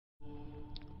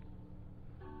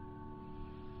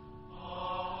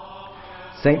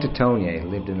Saint Ottone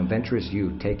lived an adventurous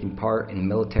youth, taking part in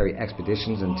military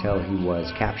expeditions until he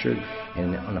was captured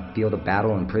and on a field of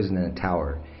battle and imprisoned in a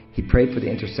tower. He prayed for the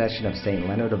intercession of Saint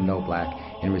Leonard of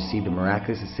Noblac and received a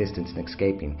miraculous assistance in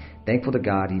escaping. Thankful to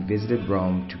God, he visited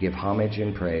Rome to give homage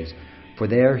and praise. For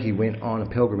there he went on a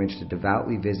pilgrimage to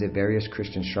devoutly visit various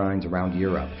Christian shrines around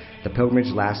Europe. The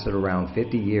pilgrimage lasted around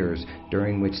 50 years,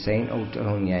 during which Saint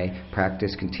Ottone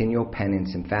practiced continual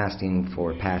penance and fasting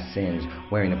for past sins,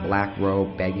 wearing a black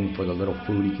robe, begging for the little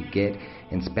food he could get,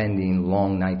 and spending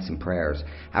long nights in prayers.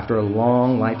 After a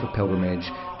long life of pilgrimage,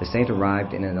 the saint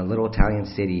arrived in a little Italian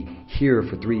city. Here,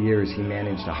 for 3 years, he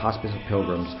managed a hospice of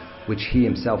pilgrims, which he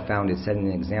himself founded, setting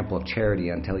an example of charity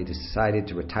until he decided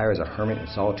to retire as a hermit in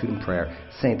solitude and prayer.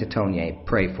 Saint Ottone,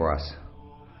 pray for us.